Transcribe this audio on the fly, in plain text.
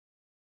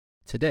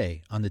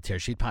today on the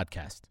Tearsheet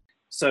Podcast.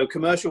 So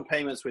commercial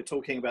payments, we're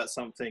talking about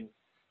something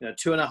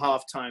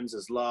 2.5 times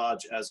as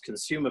large as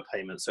consumer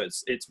payments. So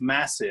it's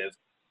massive,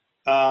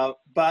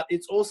 but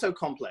it's also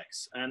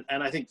complex. And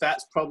I think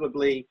that's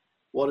probably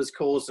what has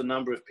caused a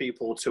number of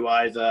people to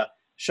either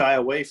shy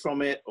away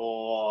from it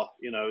or,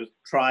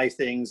 try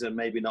things and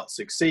maybe not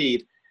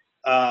succeed.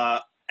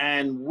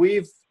 And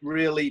we've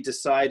really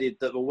decided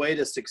that the way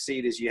to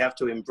succeed is you have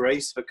to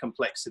embrace the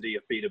complexity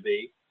of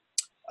B2B.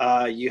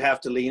 You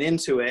have to lean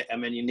into it,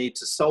 and then you need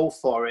to solve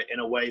for it in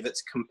a way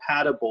that's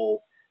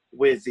compatible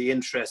with the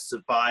interests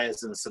of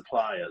buyers and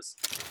suppliers.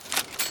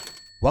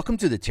 Welcome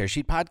to the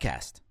Tearsheet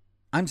Podcast.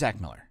 I'm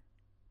Zach Miller.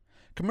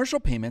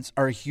 Commercial payments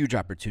are a huge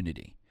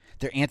opportunity.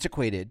 They're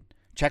antiquated,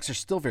 checks are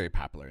still very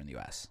popular in the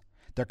US.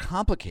 They're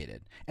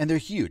complicated, and they're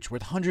huge,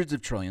 worth hundreds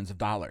of trillions of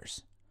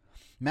dollars.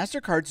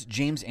 MasterCard's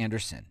James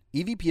Anderson,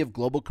 EVP of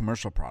Global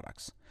Commercial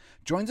Products,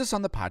 joins us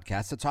on the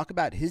podcast to talk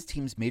about his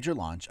team's major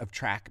launch of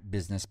Track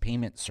Business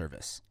Payment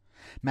Service.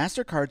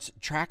 MasterCard's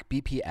Track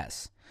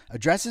BPS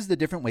addresses the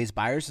different ways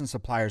buyers and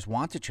suppliers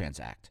want to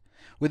transact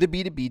with a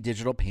B2B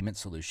digital payment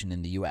solution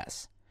in the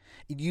U.S.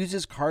 It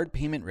uses card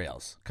payment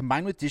rails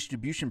combined with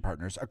distribution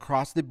partners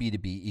across the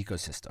B2B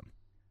ecosystem.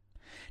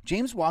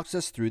 James walks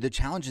us through the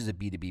challenges of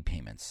B2B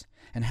payments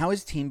and how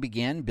his team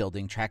began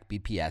building Track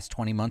BPS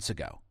 20 months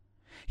ago.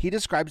 He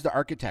describes the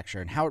architecture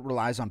and how it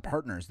relies on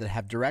partners that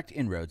have direct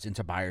inroads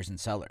into buyers and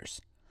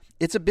sellers.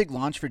 It's a big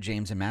launch for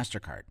James and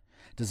MasterCard,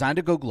 designed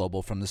to go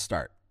global from the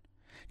start.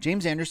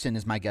 James Anderson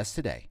is my guest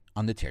today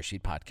on the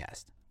Tearsheet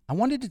Podcast. I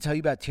wanted to tell you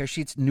about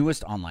Tearsheet's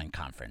newest online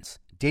conference,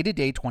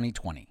 Day-to-Day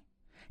 2020.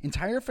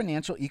 Entire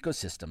financial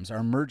ecosystems are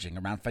emerging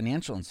around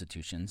financial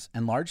institutions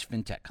and large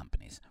fintech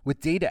companies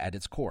with data at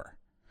its core.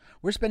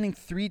 We're spending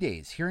 3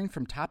 days hearing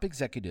from top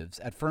executives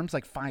at firms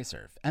like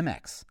Fiserv,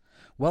 MX,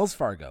 Wells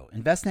Fargo,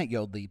 Envestnet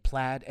Yodlee,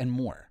 Plaid, and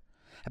more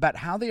about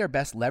how they are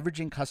best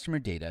leveraging customer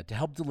data to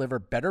help deliver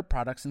better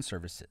products and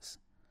services.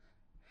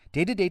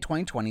 Day-to-Day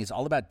 2020 is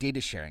all about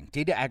data sharing,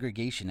 data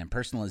aggregation, and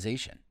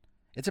personalization.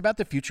 It's about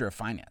the future of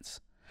finance.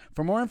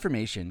 For more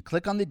information,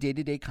 click on the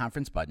Day-to-Day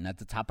conference button at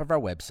the top of our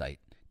website,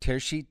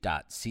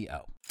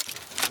 tearsheet.co.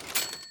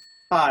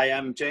 Hi,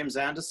 I'm James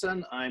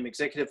Anderson. I'm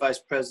Executive Vice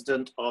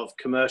President of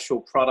Commercial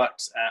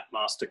Products at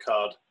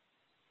MasterCard.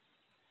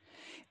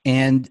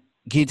 And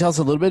can you tell us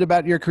a little bit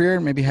about your career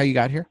and maybe how you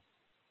got here?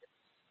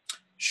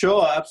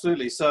 Sure,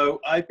 absolutely. So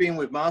I've been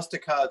with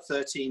MasterCard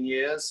 13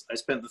 years. I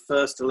spent the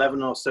first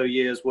 11 or so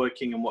years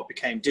working in what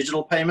became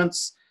digital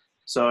payments.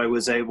 So I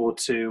was able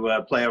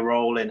to play a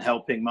role in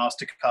helping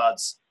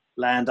MasterCards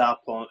land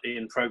up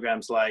in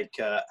programs like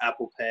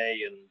Apple Pay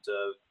and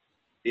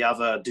the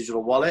other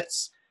digital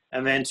wallets.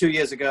 And then 2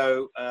 years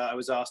ago, I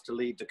was asked to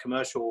lead the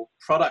commercial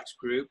products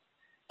group.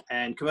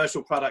 And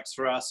commercial products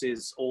for us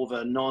is all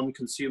the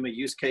non-consumer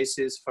use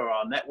cases for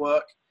our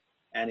network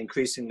and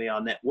increasingly our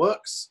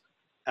networks.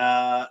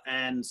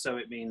 And so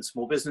it means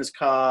small business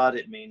card,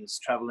 it means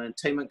travel and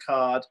entertainment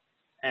card,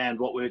 and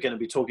what we're going to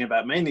be talking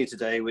about mainly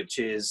today, which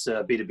is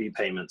B2B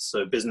payments.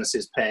 So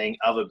businesses paying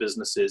other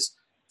businesses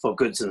for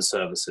goods and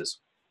services.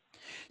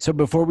 So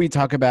before we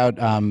talk about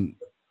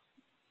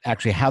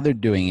actually how they're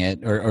doing it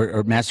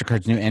or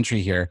MasterCard's new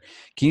entry here,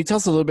 can you tell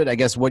us a little bit, I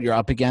guess, what you're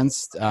up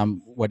against,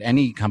 what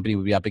any company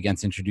would be up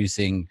against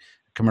introducing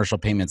commercial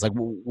payments? Like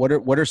what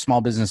are small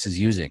businesses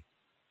using?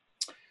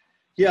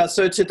 Yeah,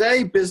 so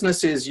today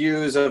businesses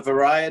use a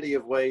variety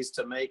of ways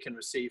to make and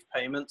receive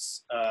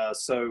payments.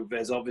 So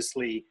there's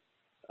obviously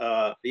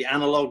the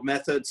analog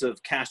methods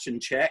of cash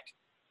and check.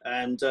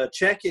 And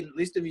check, at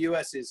least in the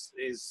US, is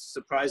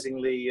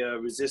surprisingly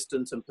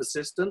resistant and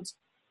persistent.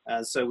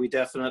 And so we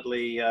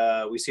definitely,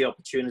 we see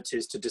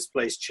opportunities to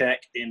displace check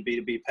in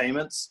B2B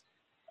payments.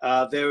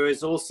 There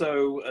is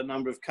also a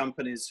number of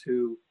companies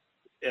who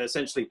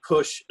essentially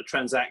push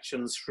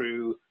transactions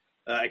through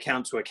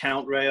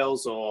account-to-account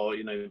rails, or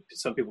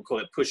some people call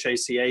it push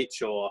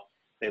ACH, or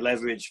they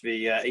leverage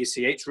the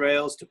ACH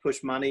rails to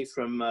push money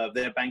from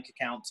their bank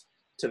account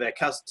to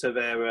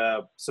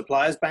their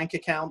supplier's bank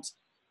account.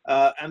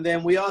 And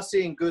then we are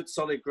seeing good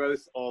solid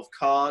growth of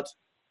card,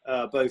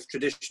 both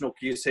traditional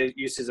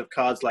uses of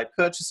cards like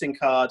purchasing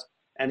card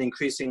and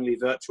increasingly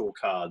virtual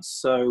cards.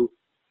 So,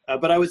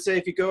 but I would say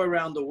if you go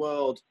around the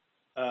world,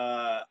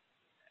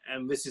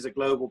 and this is a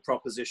global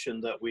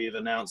proposition that we've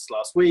announced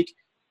last week,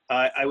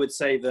 I would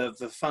say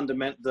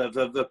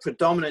the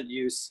predominant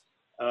use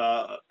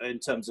in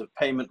terms of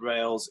payment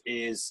rails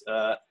is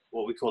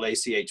what we call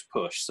ACH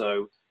push.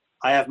 So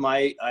I have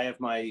my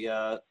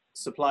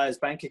supplier's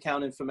bank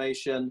account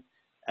information,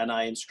 and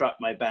I instruct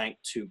my bank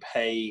to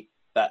pay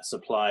that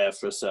supplier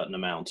for a certain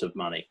amount of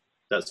money.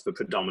 That's the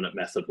predominant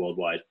method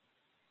worldwide.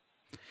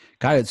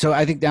 Got it. So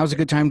I think that was a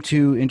good time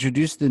to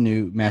introduce the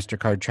new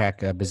MasterCard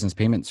Track Business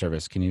Payment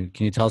Service. Can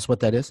you tell us what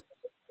that is?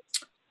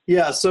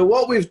 Yeah, so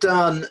what we've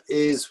done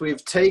is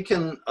we've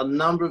taken a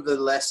number of the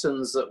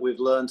lessons that we've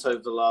learned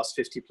over the last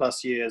 50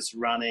 plus years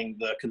running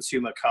the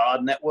consumer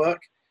card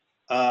network.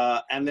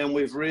 And then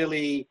we've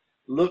really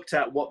looked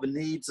at what the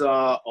needs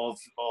are of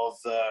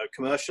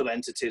commercial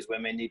entities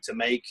when they need to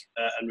make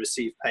and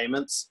receive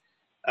payments.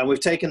 And we've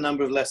taken a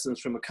number of lessons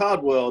from the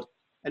card world.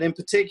 And in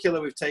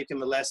particular, we've taken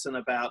the lesson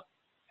about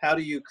how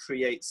do you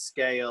create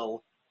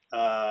scale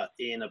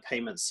in a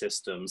payment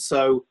system.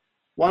 So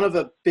one of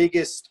the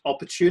biggest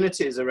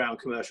opportunities around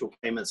commercial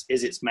payments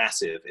is it's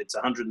massive. It's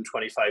 $125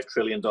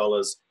 trillion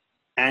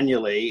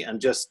annually. And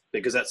just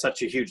because that's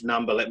such a huge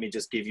number, let me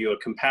just give you a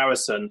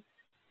comparison.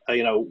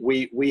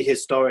 We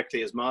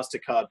historically as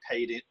MasterCard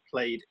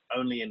played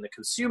only in the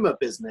consumer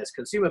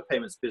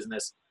payments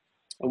business.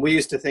 And we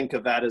used to think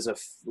of that as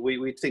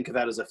we think of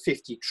that as a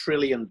 $50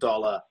 trillion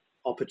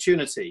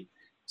opportunity.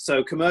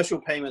 So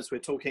commercial payments, we're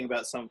talking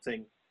about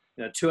something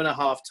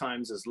 2.5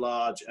 times as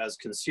large as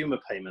consumer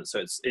payments.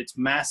 So it's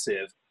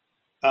massive,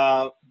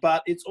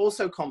 but it's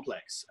also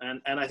complex.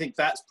 And I think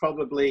that's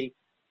probably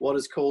what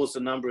has caused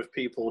a number of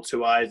people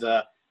to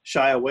either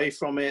shy away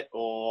from it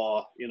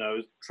or,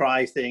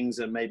 try things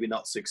and maybe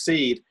not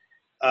succeed.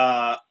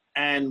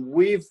 And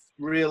we've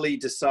really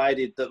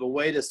decided that the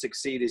way to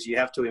succeed is you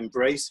have to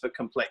embrace the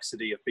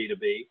complexity of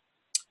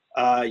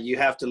B2B. You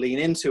have to lean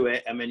into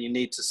it, and then you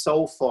need to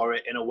solve for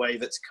it in a way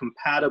that's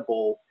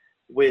compatible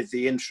with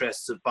the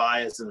interests of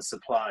buyers and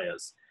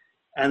suppliers.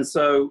 And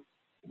so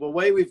the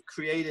way we've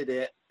created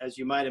it, as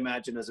you might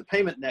imagine, as a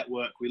payment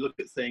network, we look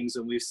at things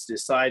and we've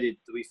decided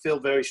that we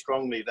feel very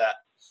strongly that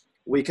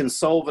we can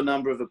solve a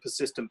number of the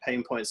persistent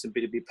pain points in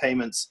B2B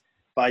payments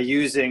by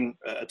using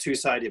a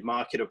two-sided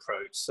market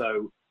approach.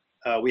 So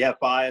we have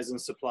buyers and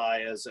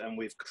suppliers, and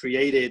we've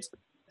created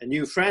a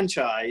new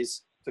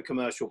franchise for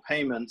commercial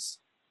payments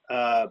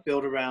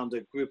built around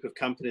a group of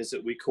companies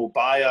that we call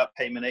buyer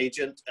payment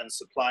agent and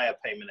supplier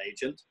payment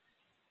agent.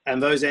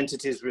 And those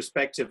entities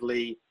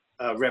respectively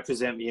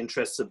represent the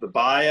interests of the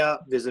buyer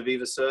vis-a-vis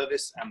the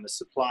service and the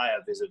supplier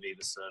vis-a-vis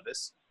the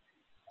service.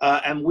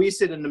 And we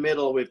sit in the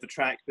middle with the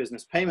Track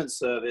Business Payment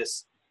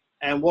Service.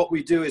 And what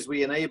we do is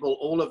we enable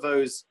all of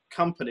those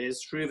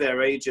companies through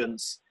their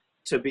agents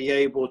to be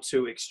able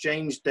to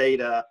exchange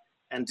data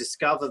and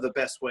discover the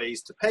best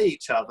ways to pay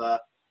each other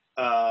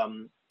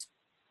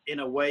in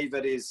a way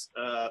that is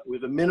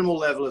with a minimal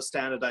level of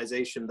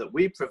standardization that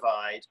we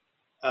provide,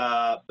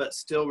 but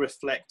still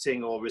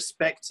reflecting or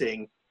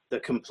respecting the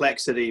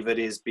complexity that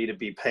is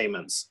B2B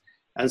payments.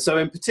 And so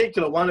in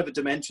particular, one of the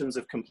dimensions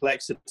of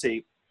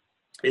complexity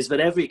is that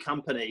every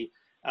company,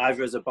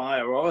 either as a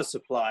buyer or a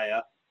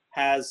supplier,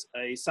 has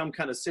some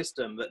kind of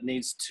system that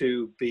needs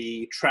to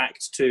be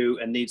tracked to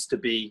and needs to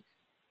be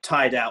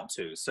tied out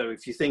to. So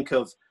if you think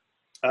of,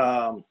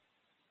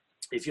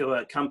 if you're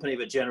a company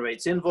that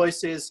generates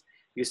invoices,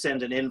 you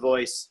send an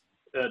invoice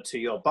to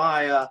your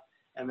buyer,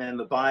 and then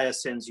the buyer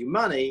sends you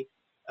money.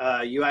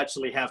 You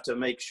actually have to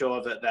make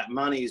sure that that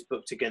money is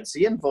booked against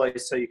the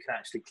invoice, so you can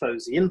actually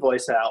close the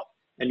invoice out,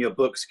 and your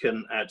books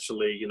can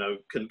actually,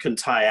 can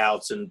tie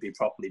out and be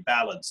properly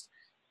balanced.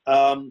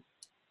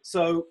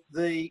 So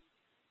the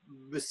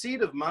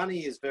receipt of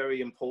money is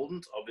very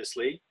important.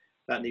 Obviously,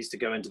 that needs to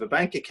go into the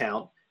bank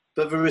account,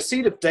 but the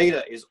receipt of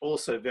data is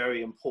also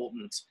very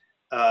important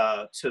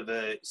to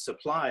the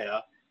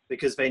supplier,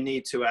 because they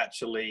need to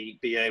actually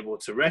be able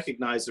to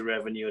recognize the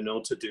revenue. In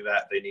order to do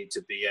that, they need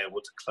to be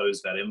able to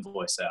close that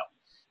invoice out.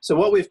 So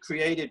what we've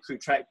created through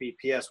Track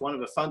BPS, one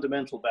of the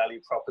fundamental value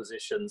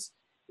propositions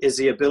is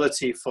the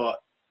ability for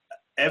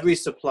every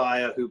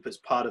supplier who is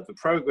part of the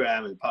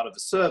program and part of the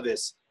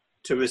service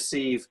to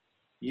receive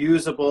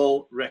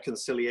usable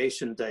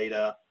reconciliation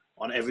data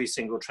on every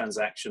single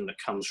transaction that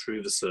comes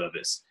through the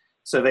service.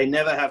 So they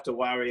never have to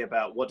worry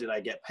about what did I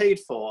get paid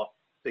for,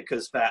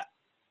 because that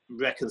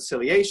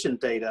reconciliation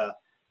data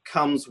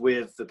comes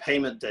with the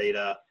payment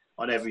data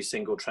on every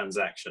single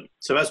transaction.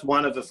 So that's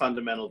one of the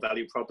fundamental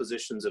value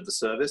propositions of the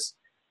service.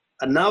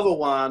 Another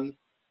one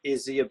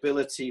is the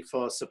ability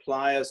for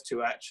suppliers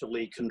to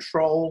actually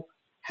control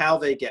how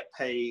they get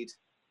paid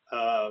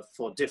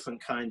for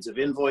different kinds of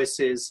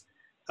invoices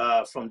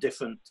from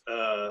different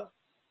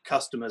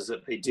customers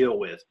that they deal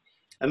with.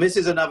 And this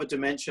is another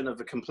dimension of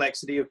the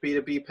complexity of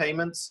B2B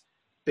payments,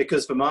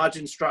 because the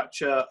margin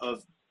structure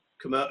of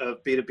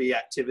B2B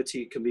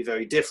activity can be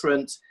very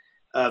different.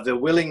 The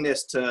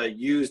willingness to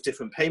use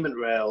different payment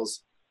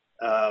rails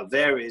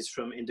varies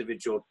from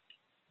individual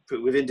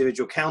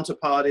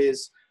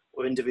counterparties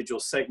or individual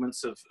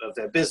segments of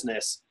their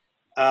business.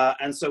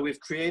 And so we've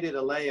created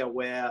a layer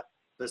where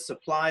the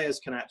suppliers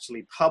can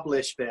actually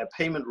publish their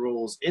payment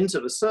rules into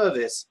the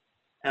service,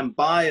 and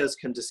buyers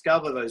can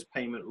discover those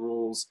payment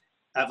rules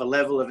at the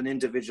level of an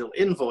individual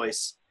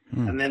invoice,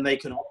 and then they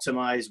can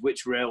optimize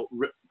which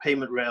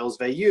payment rails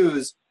they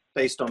use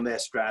based on their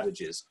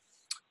strategies.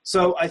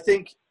 So I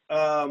think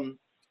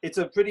it's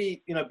a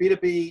pretty,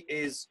 B2B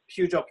is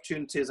huge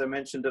opportunity, as I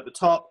mentioned at the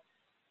top,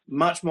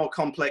 much more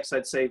complex,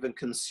 I'd say, than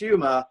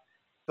consumer.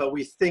 But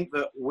we think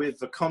that with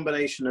the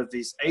combination of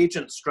this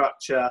agent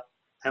structure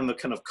and the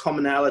kind of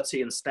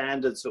commonality and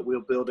standards that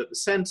we'll build at the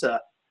center,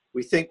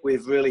 we think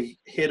we've really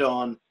hit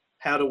on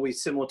how do we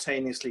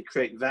simultaneously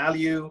create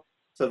value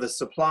for the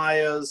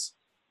suppliers,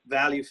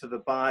 value for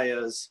the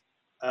buyers,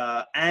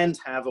 and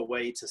have a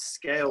way to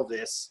scale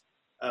this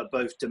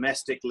both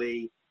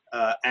domestically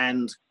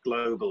and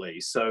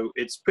globally. So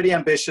it's pretty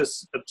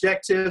ambitious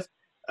objective,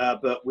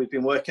 but we've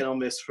been working on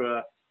this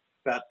for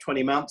about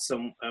 20 months,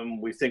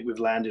 and we think we've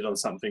landed on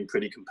something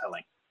pretty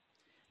compelling.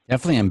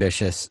 Definitely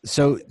ambitious.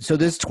 So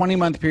this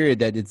 20-month period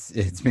that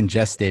it's been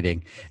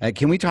gestating,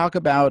 can we talk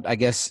about, I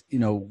guess,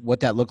 what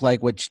that looked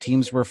like, which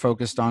teams were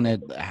focused on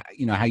it,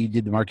 how you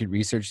did the market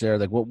research there,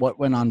 like what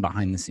went on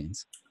behind the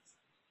scenes?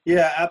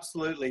 Yeah,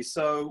 absolutely.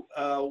 So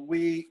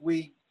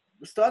we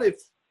started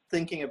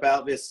thinking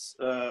about this.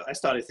 I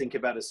started thinking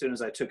about it as soon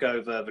as I took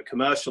over the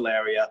commercial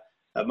area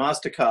at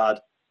MasterCard.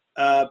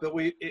 But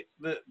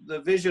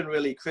the vision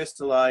really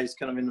crystallized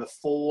kind of in the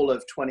fall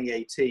of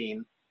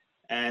 2018.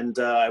 And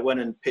I went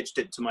and pitched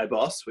it to my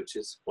boss, which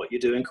is what you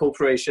do in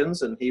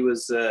corporations. And he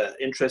was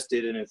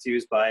interested and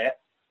enthused by it.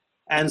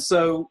 And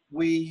so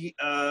we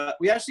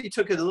actually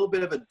took a little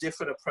bit of a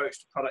different approach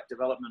to product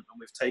development than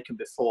we've taken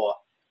before.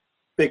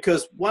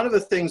 Because one of the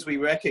things we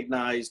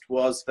recognized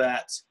was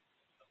that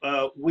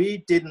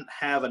we didn't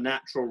have a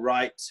natural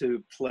right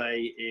to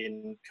play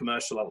in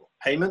commercial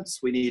payments.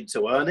 We needed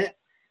to earn it.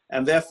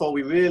 And therefore,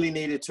 we really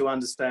needed to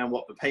understand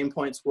what the pain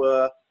points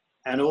were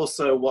and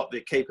also what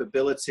the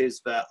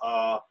capabilities that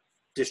our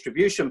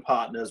distribution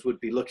partners would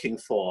be looking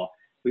for.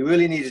 We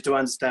really needed to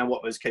understand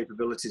what those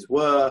capabilities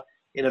were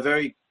in a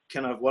very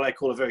kind of what I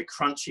call a very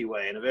crunchy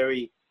way, in a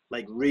very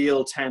like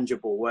real,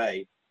 tangible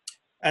way.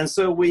 And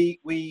so we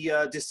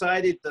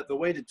decided that the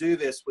way to do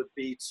this would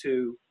be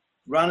to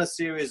run a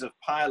series of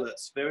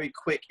pilots, very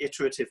quick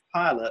iterative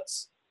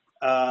pilots.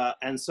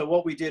 And so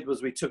what we did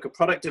was we took a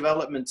product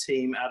development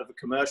team out of a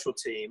commercial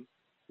team.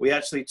 We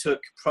actually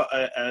took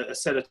a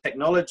set of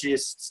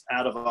technologists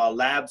out of our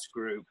labs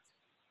group,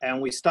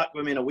 and we stuck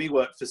them in a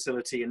WeWork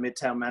facility in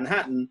Midtown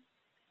Manhattan.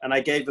 And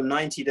I gave them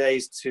 90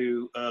 days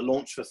to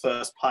launch the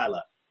first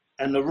pilot.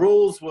 And the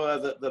rules were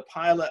that the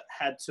pilot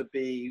had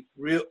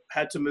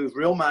to move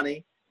real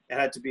money. It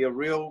had to be a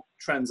real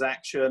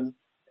transaction.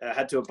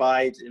 Had to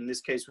abide, in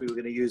this case, we were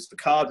going to use the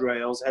card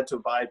rails, had to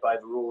abide by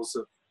the rules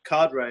of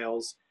card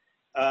rails.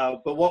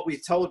 But what I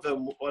told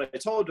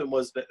them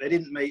was that they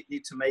didn't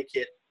need to make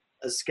it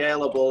as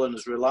scalable and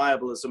as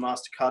reliable as the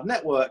MasterCard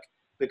network,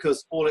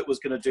 because all it was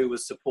going to do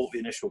was support the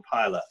initial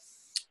pilot.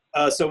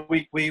 So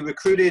we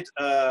recruited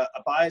a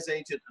buyer's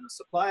agent and a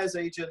supplier's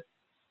agent,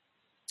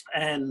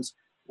 and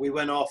we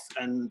went off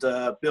and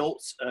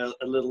built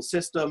a little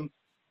system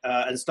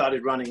and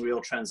started running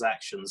real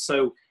transactions.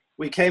 So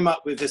we came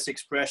up with this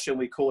expression,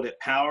 we called it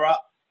Power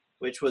Up,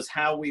 which was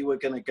how we were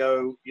going to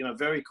go,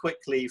 very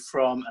quickly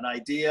from an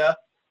idea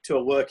to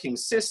a working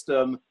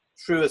system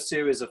through a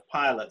series of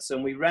pilots.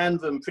 And we ran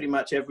them pretty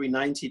much every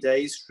 90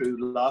 days through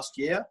last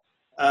year.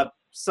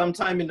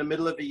 Sometime in the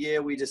middle of the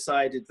year, we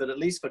decided that at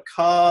least the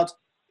card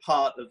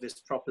part of this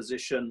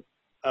proposition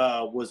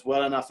was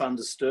well enough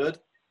understood.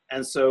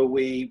 And so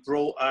we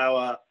brought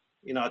our,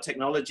 our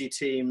technology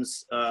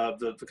teams,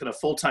 the kind of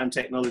full-time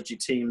technology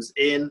teams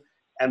in,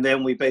 and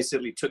then we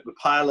basically took the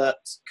pilot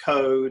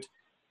code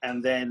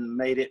and then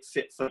made it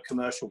fit for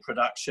commercial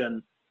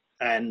production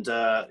and,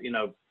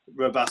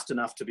 robust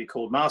enough to be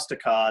called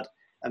MasterCard.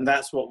 And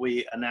that's what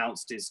we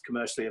announced is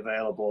commercially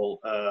available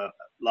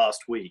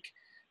last week.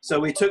 So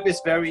we took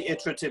this very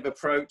iterative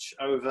approach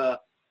over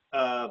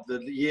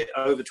the year,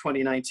 over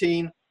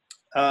 2019.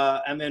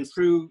 And then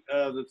through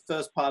the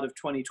first part of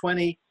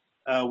 2020,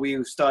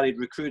 we started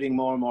recruiting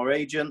more and more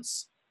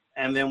agents.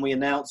 And then we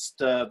announced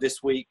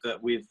this week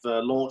that we've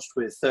launched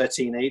with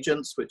 13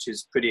 agents, which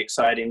is pretty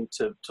exciting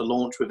to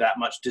launch with that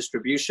much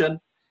distribution.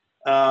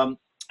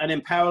 And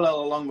in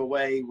parallel along the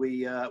way,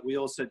 we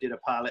also did a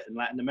pilot in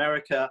Latin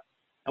America.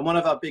 And one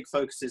of our big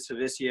focuses for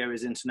this year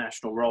is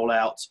international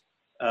rollout,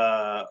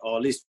 or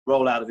at least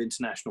rollout of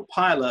international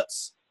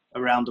pilots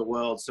around the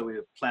world. So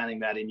we're planning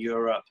that in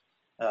Europe,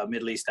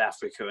 Middle East,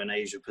 Africa, and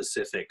Asia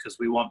Pacific, because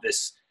we want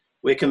this.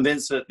 We're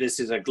convinced that this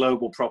is a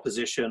global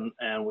proposition,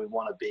 and we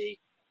want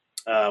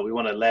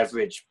to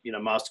leverage,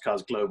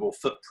 MasterCard's global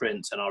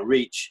footprint and our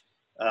reach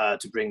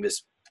to bring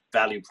this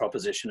value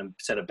proposition and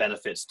set of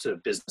benefits to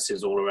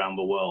businesses all around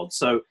the world.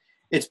 So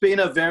it's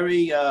been a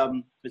very,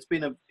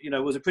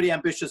 it was a pretty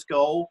ambitious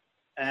goal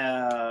in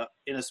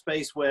a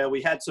space where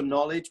we had some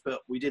knowledge,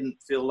 but we didn't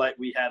feel like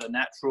we had a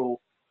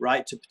natural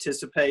right to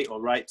participate or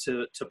right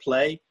to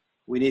play.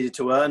 We needed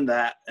to earn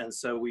that. And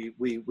so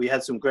we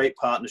had some great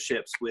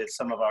partnerships with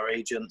some of our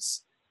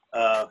agents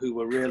who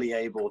were really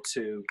able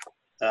to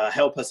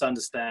help us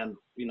understand,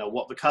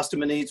 what the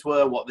customer needs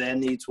were, what their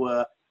needs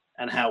were,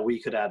 and how we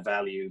could add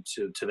value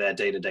to their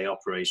day-to-day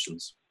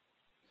operations.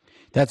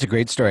 That's a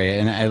great story,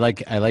 and I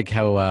like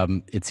how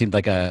it seemed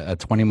like a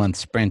 20-month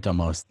sprint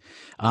almost.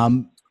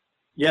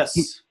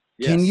 Yes.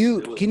 Can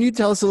you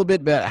tell us a little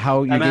bit about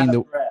how you're getting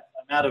the?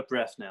 I'm out of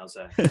breath now,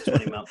 Zach.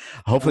 20 months.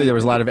 Hopefully, there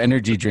was a lot of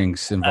energy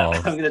drinks involved.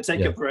 I'm going to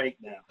take a break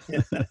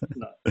now.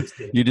 No,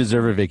 you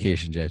deserve a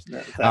vacation, James.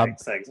 No,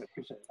 thanks. I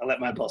appreciate it. I'll let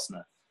my boss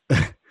know.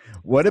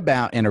 What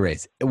about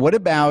Interrace? What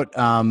about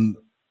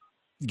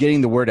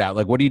getting the word out?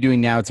 Like, what are you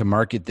doing now to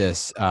market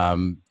this,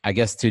 I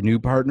guess, to new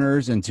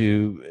partners and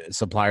to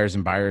suppliers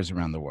and buyers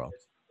around the world?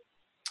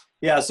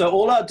 Yeah, so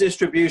all our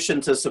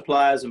distribution to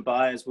suppliers and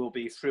buyers will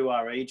be through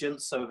our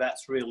agents. So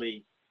that's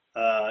really,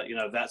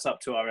 that's up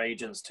to our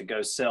agents to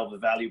go sell the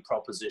value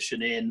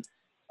proposition in.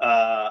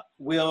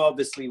 We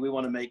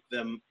want to make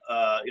them,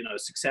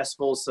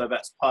 successful. So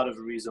that's part of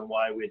the reason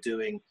why we're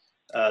doing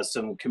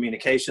some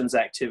communications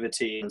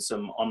activity and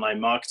some online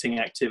marketing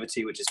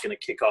activity, which is going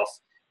to kick off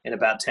in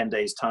about 10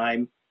 days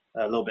time,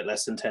 a little bit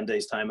less than 10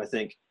 days time, I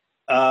think.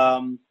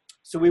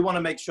 So we want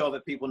to make sure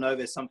that people know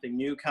there's something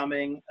new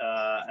coming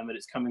and that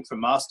it's coming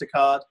from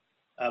MasterCard,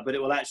 but it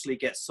will actually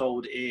get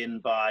sold in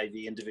by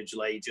the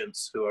individual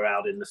agents who are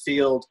out in the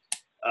field.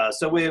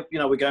 So we're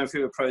going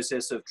through a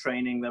process of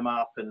training them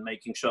up and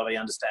making sure they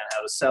understand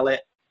how to sell it.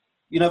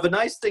 The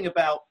nice thing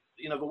about,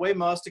 the way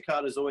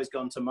MasterCard has always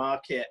gone to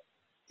market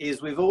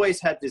is we've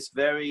always had this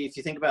if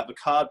you think about the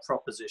card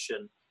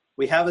proposition,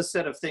 we have a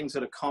set of things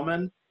that are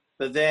common,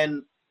 but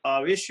then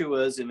our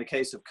issuers, in the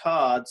case of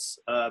cards,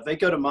 they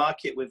go to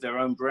market with their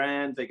own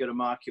brand. They go to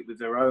market with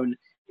their own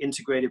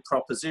integrated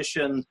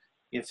proposition.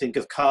 You think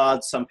of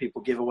cards, some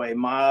people give away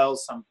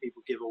miles, some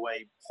people give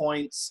away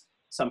points,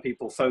 some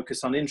people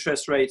focus on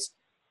interest rates.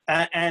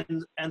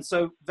 And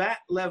so that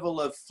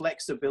level of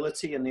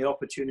flexibility and the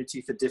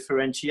opportunity for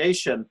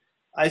differentiation,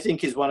 I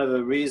think, is one of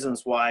the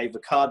reasons why the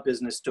card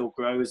business still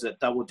grows at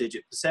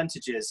double-digit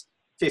percentages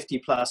 50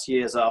 plus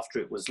years after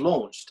it was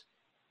launched.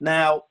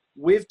 Now,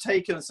 we've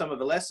taken some of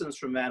the lessons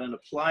from that and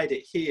applied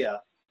it here,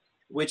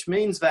 which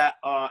means that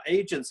our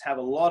agents have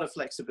a lot of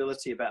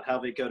flexibility about how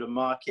they go to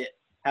market,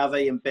 how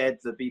they embed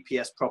the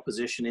BPS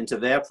proposition into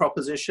their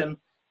proposition.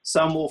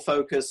 Some will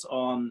focus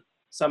on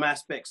some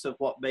aspects of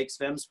what makes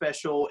them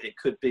special. It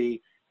could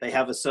be they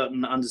have a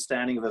certain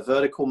understanding of a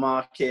vertical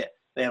market.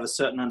 They have a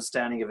certain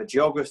understanding of a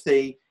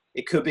geography.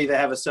 It could be they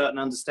have a certain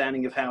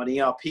understanding of how an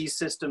ERP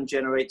system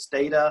generates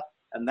data,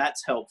 and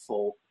that's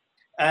helpful.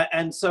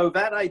 And so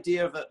that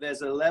idea that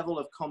there's a level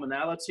of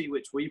commonality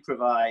which we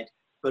provide,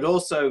 but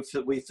also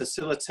we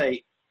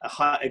facilitate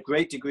a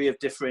great degree of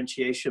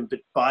differentiation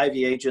by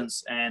the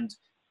agents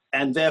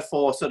and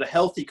therefore sort of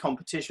healthy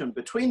competition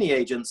between the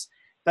agents.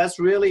 That's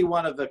really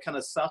one of the kind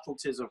of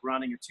subtleties of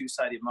running a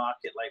two-sided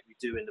market like we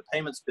do in the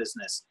payments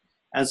business.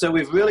 And so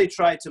we've really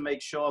tried to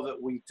make sure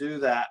that we do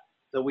that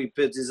we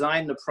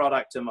design the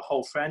product and the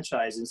whole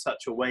franchise in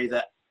such a way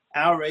that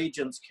our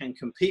agents can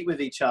compete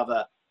with each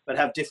other but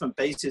have different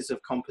bases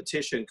of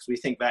competition, because we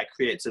think that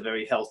creates a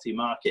very healthy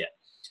market.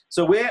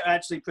 So we're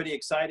actually pretty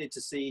excited to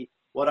see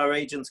what our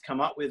agents come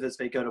up with as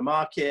they go to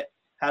market.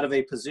 How do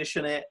they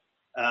position it?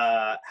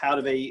 How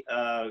do they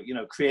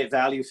create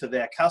value for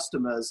their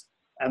customers?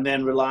 And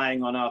then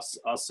relying on our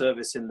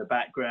service in the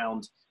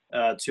background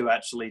to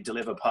actually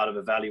deliver part of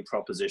a value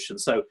proposition.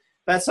 So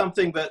that's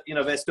something that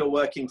they're still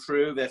working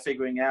through, they're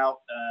figuring out,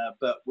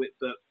 but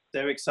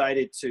they're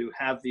excited to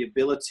have the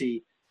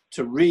ability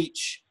to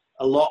reach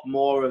a lot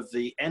more of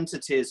the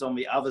entities on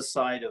the other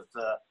side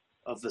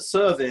of the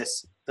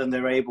service than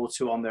they're able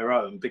to on their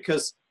own.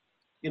 Because,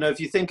 if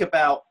you think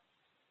about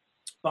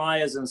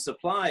buyers and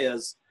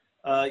suppliers,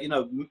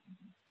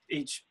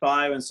 each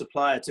buyer and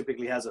supplier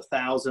typically has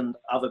 1,000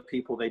 other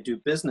people they do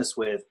business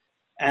with.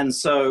 And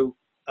so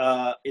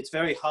it's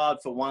very hard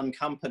for one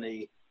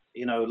company,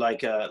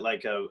 like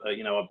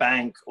a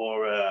bank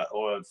or a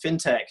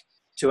fintech,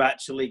 to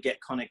actually get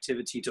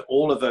connectivity to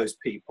all of those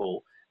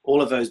people, all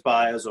of those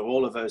buyers or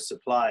all of those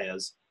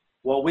suppliers.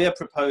 What we're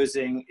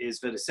proposing is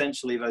that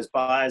essentially those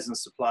buyers and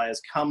suppliers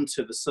come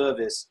to the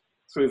service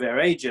through their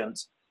agent,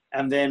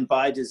 and then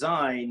by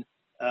design,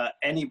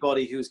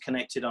 anybody who's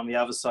connected on the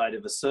other side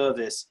of the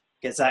service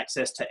gets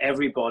access to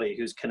everybody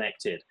who's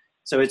connected.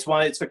 So it's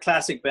the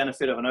classic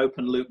benefit of an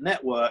open loop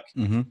network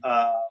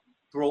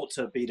brought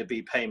to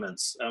B2B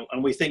payments.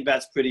 And we think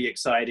that's pretty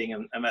exciting,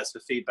 and that's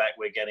the feedback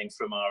we're getting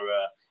from our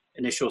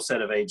initial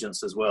set of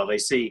agents as well. They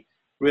see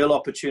real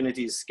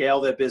opportunities,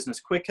 scale their business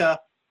quicker,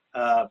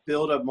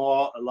 build a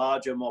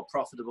larger, more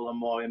profitable and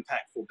more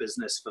impactful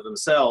business for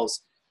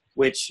themselves,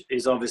 which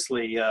is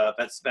obviously,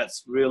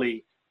 that's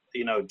really,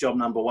 job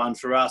number one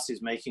for us,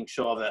 is making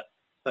sure that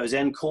those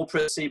end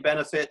corporates see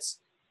benefits,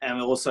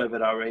 and also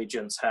that our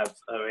agents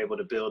are able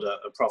to build a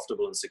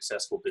profitable and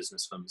successful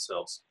business for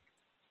themselves.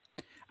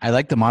 I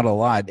like the model a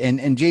lot.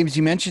 And James,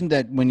 you mentioned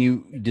that when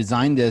you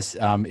designed this,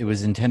 it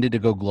was intended to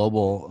go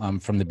global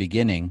from the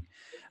beginning.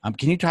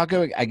 Can you talk,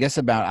 I guess,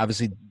 about,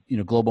 obviously,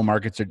 global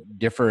markets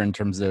differ in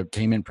terms of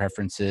payment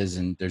preferences,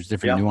 and there's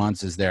different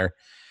nuances there.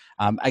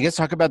 I guess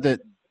talk about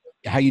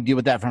how you deal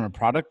with that from a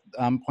product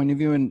point of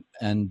view,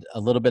 and a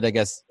little bit, I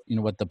guess,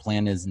 what the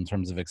plan is in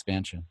terms of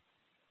expansion.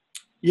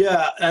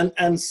 Yeah,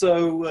 and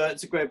so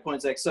it's a great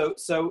point, Zach. So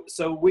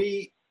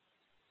we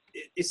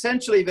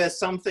essentially, there's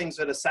some things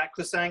that are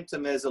sacrosanct,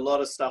 and there's a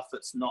lot of stuff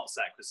that's not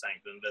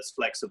sacrosanct and that's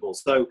flexible.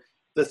 So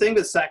the thing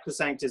that's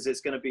sacrosanct is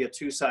it's going to be a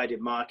two-sided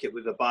market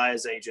with a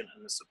buyer's agent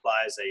and a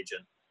supplier's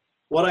agent.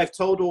 What I've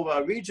told all of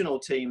our regional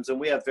teams, and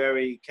we have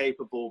very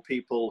capable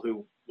people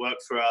who work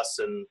for us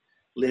and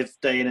live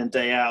day in and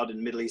day out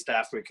in Middle East,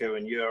 Africa,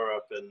 and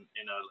Europe, and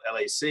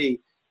LAC,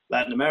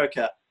 Latin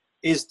America,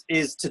 is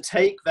to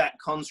take that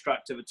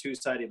construct of a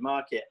two-sided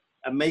market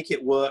and make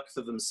it work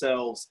for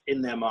themselves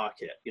in their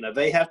market.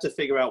 They have to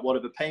figure out what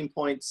are the pain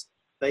points.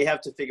 They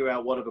have to figure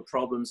out what are the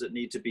problems that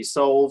need to be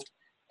solved.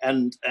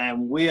 And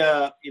we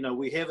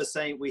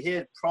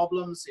hear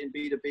problems in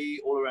B2B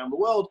all around the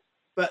world,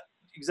 but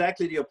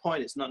exactly to your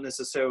point, it's not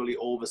necessarily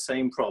all the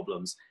same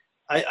problems.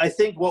 I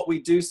think what we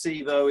do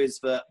see, though, is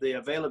that the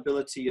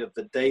availability of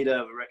the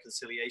data, the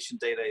reconciliation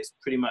data, is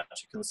pretty much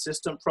a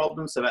consistent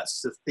problem. So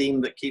that's the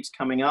theme that keeps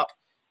coming up.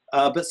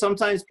 But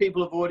sometimes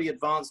people have already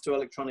advanced to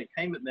electronic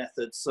payment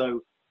methods. So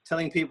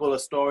telling people a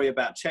story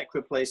about check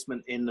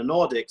replacement in the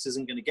Nordics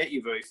isn't going to get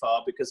you very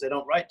far, because they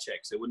don't write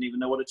checks. They wouldn't even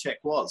know what a check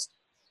was.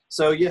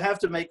 So you have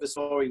to make the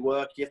story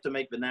work. You have to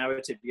make the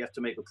narrative. You have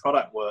to make the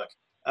product work.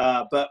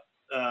 But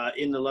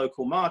in the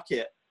local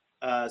market,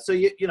 so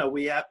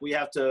we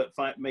have to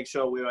make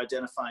sure we're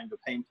identifying the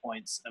pain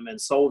points and then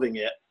solving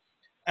it.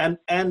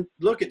 And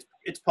look,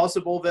 it's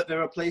possible that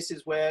there are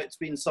places where it's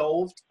been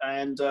solved,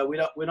 and we're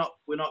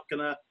not going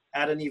to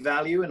add any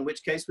value, in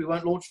which case we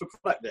won't launch the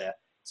product there.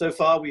 So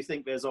far, we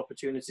think there's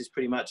opportunities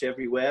pretty much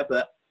everywhere,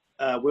 but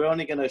we're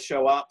only going to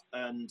show up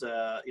and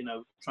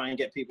try and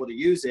get people to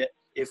use it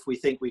if we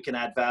think we can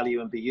add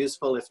value and be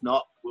useful. If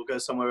not, we'll go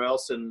somewhere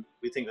else, and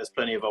we think there's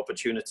plenty of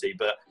opportunity.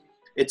 But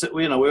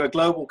we're a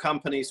global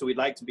company, so we'd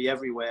like to be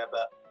everywhere,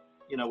 but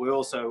we're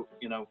also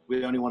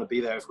we only want to be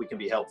there if we can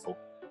be helpful.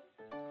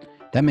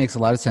 That makes a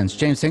lot of sense.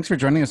 James, thanks for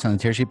joining us on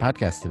the Tearsheet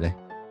podcast today.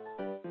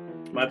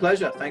 My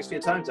pleasure. Thanks for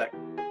your time, Zach.